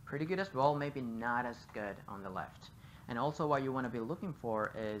 Pretty good as well, maybe not as good on the left. And also what you want to be looking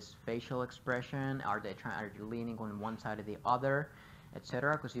for is facial expression. Are they leaning on one side or the other,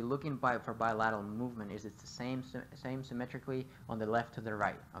 etc.? Because you're looking for bilateral movement. Is it the same symmetrically on the left to the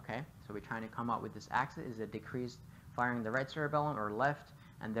right? Okay, so we're trying to come up with this axis. Is it decreased firing the right cerebellum or left,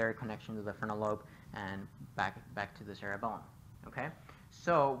 and their connection to the frontal lobe and back to the cerebellum. Okay,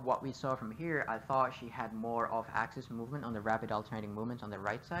 so what we saw from here, I thought she had more off-axis movement on the rapid alternating movements on the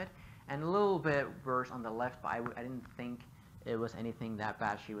right side, and a little bit worse on the left, but I didn't think it was anything that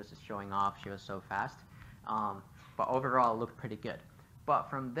bad. She was just showing off. She was so fast, but overall it looked pretty good. But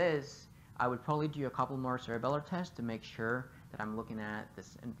from this, I would probably do a couple more cerebellar tests to make sure that I'm looking at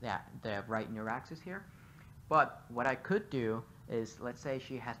this, the right neuraxis here. But what I could do is, let's say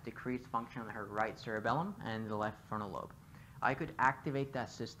she has decreased function on her right cerebellum and the left frontal lobe. I could activate that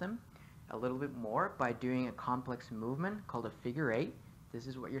system a little bit more by doing a complex movement called a figure 8. This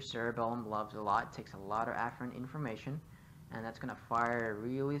is what your cerebellum loves a lot. It takes a lot of afferent information, and that's going to fire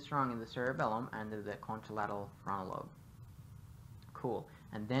really strong in the cerebellum and the contralateral frontal lobe. Cool.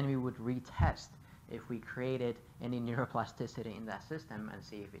 And then we would retest if we created any neuroplasticity in that system and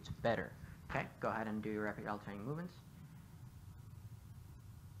see if it's better. Okay, go ahead and do your rapid alternating movements.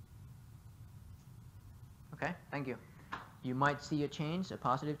 Okay, thank you. You might see a change, a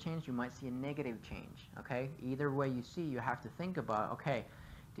positive change. You might see a negative change. Okay, either way you see, you have to think about, okay,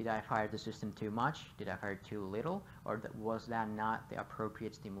 did I fire the system too much? Did I fire too little? Or was that not the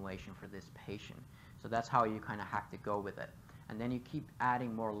appropriate stimulation for this patient? So that's how you kind of have to go with it. And then you keep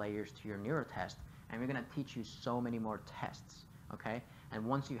adding more layers to your neurotest, and we're going to teach you so many more tests. Okay, and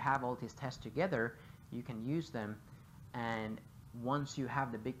once you have all these tests together, you can use them, and once you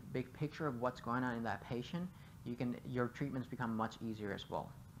have the big picture of what's going on in that patient, your treatments become much easier as well.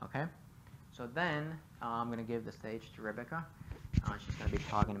 Okay, so then I'm going to give the stage to Rebecca. She's going to be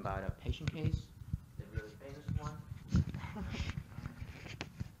talking about a patient case, the really famous one.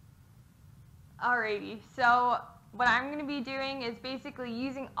 Alrighty, so what I'm going to be doing is basically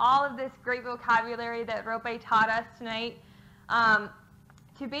using all of this great vocabulary that Rope taught us tonight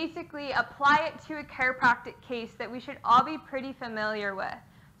to basically apply it to a chiropractic case that we should all be pretty familiar with.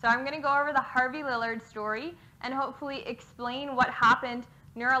 So I'm going to go over the Harvey Lillard story and hopefully explain what happened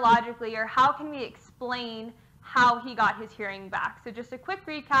neurologically, or how can we explain how he got his hearing back. So just a quick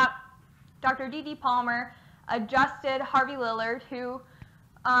recap, Dr. D.D. Palmer adjusted Harvey Lillard, who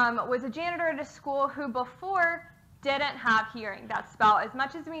was a janitor at a school who before didn't have hearing. That's about as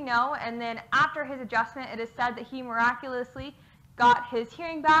much as we know. And then after his adjustment, it is said that he miraculously got his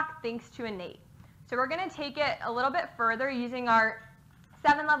hearing back thanks to a NATE. So we're going to take it a little bit further using our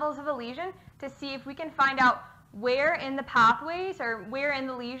 7 levels of a lesion to see if we can find out where in the pathways, or where in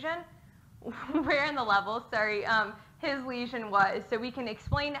the lesion, where in the levels, sorry, his lesion was, so we can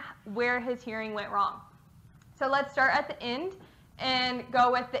explain where his hearing went wrong. So let's start at the end and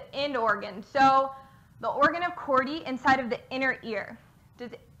go with the end organ. So the organ of Corti inside of the inner ear.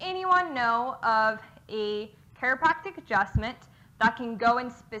 Does anyone know of a chiropractic adjustment that can go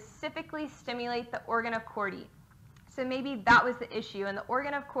and specifically stimulate the organ of Corti? So maybe that was the issue, and the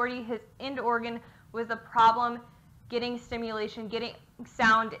organ of Corti, his end organ, was the problem getting stimulation, getting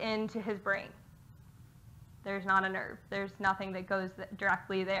sound into his brain. There's not a nerve. There's nothing that goes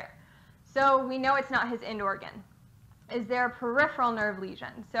directly there. So we know it's not his end organ. Is there a peripheral nerve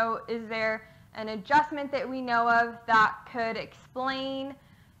lesion? So is there an adjustment that we know of that could explain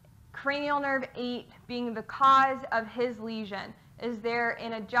cranial nerve 8 being the cause of his lesion? Is there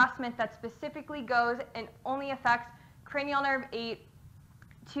an adjustment that specifically goes and only affects cranial nerve 8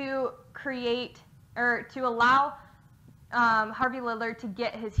 to create or to allow Harvey Lillard to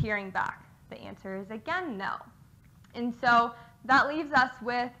get his hearing back? The answer is again no. And so that leaves us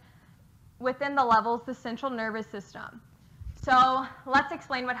with, within the levels, the central nervous system. So let's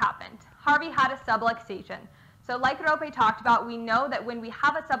explain what happened. Harvey had a subluxation. So like Rope talked about, we know that when we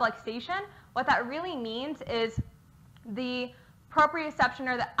have a subluxation, what that really means is the proprioception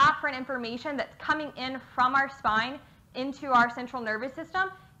or the afferent information that's coming in from our spine into our central nervous system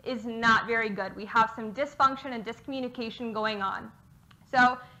is not very good. We have some dysfunction and discommunication going on.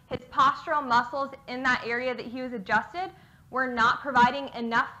 So his postural muscles in that area that he was adjusted were not providing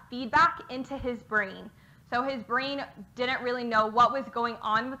enough feedback into his brain. So his brain didn't really know what was going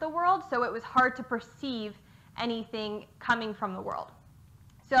on with the world, so it was hard to perceive anything coming from the world.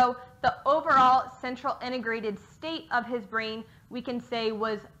 So the overall central integrated state of his brain, we can say,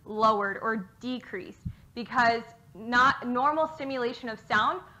 was lowered or decreased because not normal stimulation of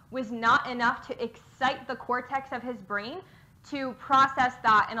sound was not enough to excite the cortex of his brain to process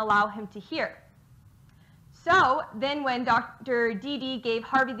that and allow him to hear. So then when Dr. Dede gave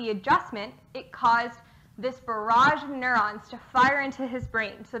Harvey the adjustment, it caused this barrage of neurons to fire into his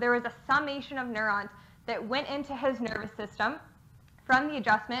brain. So there was a summation of neurons that went into his nervous system from the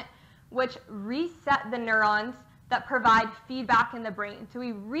adjustment, which reset the neurons that provide feedback in the brain. So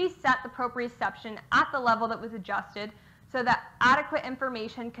we reset the proprioception at the level that was adjusted so that adequate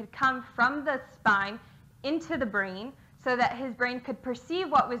information could come from the spine into the brain so that his brain could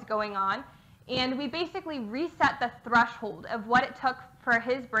perceive what was going on. And we basically reset the threshold of what it took for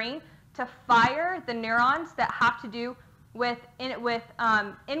his brain to fire the neurons that have to do with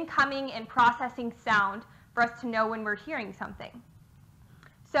incoming and processing sound for us to know when we're hearing something.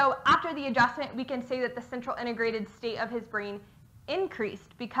 So after the adjustment, we can say that the central integrated state of his brain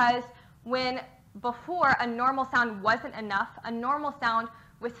increased because when before a normal sound wasn't enough, a normal sound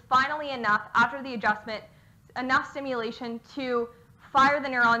was finally enough after the adjustment, enough stimulation to fire the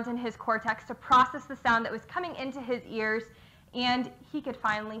neurons in his cortex to process the sound that was coming into his ears, and he could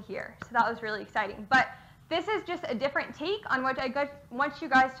finally hear. So that was really exciting. But this is just a different take on what I want you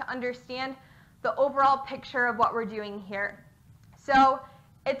guys to understand the overall picture of what we're doing here. So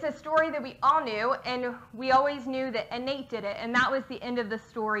it's a story that we all knew, and we always knew that Innate did it, and that was the end of the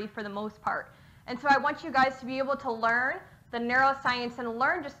story for the most part. And so I want you guys to be able to learn the neuroscience and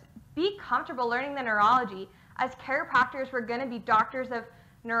learn, just be comfortable learning the neurology. As chiropractors, we're going to be doctors of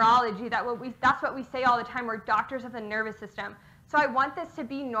neurology. That's what we say all the time. We're doctors of the nervous system. So I want this to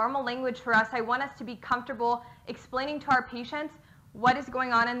be normal language for us. I want us to be comfortable explaining to our patients what is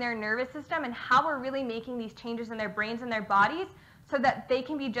going on in their nervous system and how we're really making these changes in their brains and their bodies so that they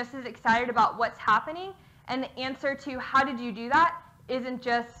can be just as excited about what's happening. And the answer to how did you do that isn't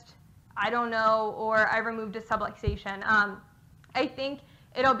just, I don't know, or I removed a subluxation. I think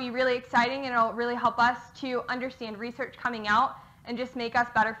it'll be really exciting and it'll really help us to understand research coming out and just make us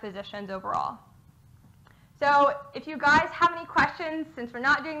better physicians overall. So if you guys have any questions, since we're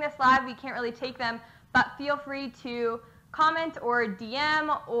not doing this live, we can't really take them, but feel free to comment or DM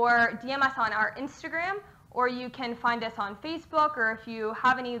us on our Instagram, or you can find us on Facebook, or if you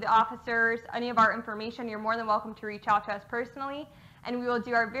have any of the officers, any of our information, you're more than welcome to reach out to us personally, and we will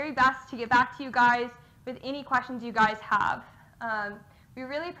do our very best to get back to you guys with any questions you guys have. We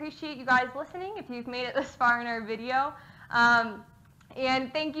really appreciate you guys listening if you've made it this far in our video.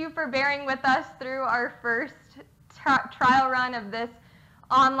 And thank you for bearing with us through our first trial run of this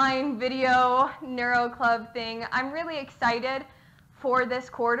online video neuro club thing. I'm really excited for this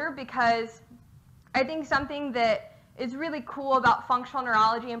quarter because I think something that is really cool about functional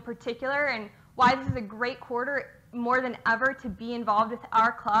neurology in particular and why this is a great quarter more than ever to be involved with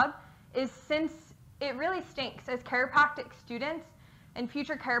our club is since it really stinks as chiropractic students and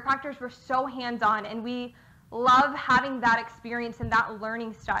future chiropractors, we're so hands-on and we love having that experience and that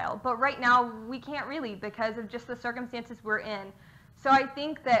learning style. But right now, we can't really because of just the circumstances we're in. So I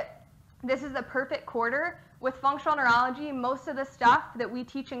think that this is a perfect quarter. With functional neurology, most of the stuff that we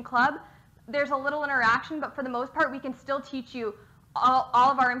teach in club, there's a little interaction, but for the most part, we can still teach you all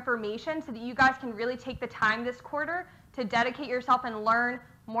of our information so that you guys can really take the time this quarter to dedicate yourself and learn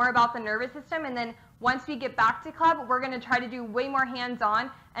more about the nervous system. And then once we get back to club, we're going to try to do way more hands-on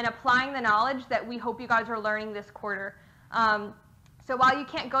and applying the knowledge that we hope you guys are learning this quarter. So while you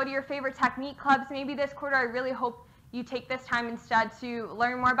can't go to your favorite technique clubs maybe this quarter, I really hope you take this time instead to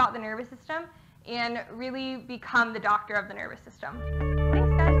learn more about the nervous system and really become the doctor of the nervous system.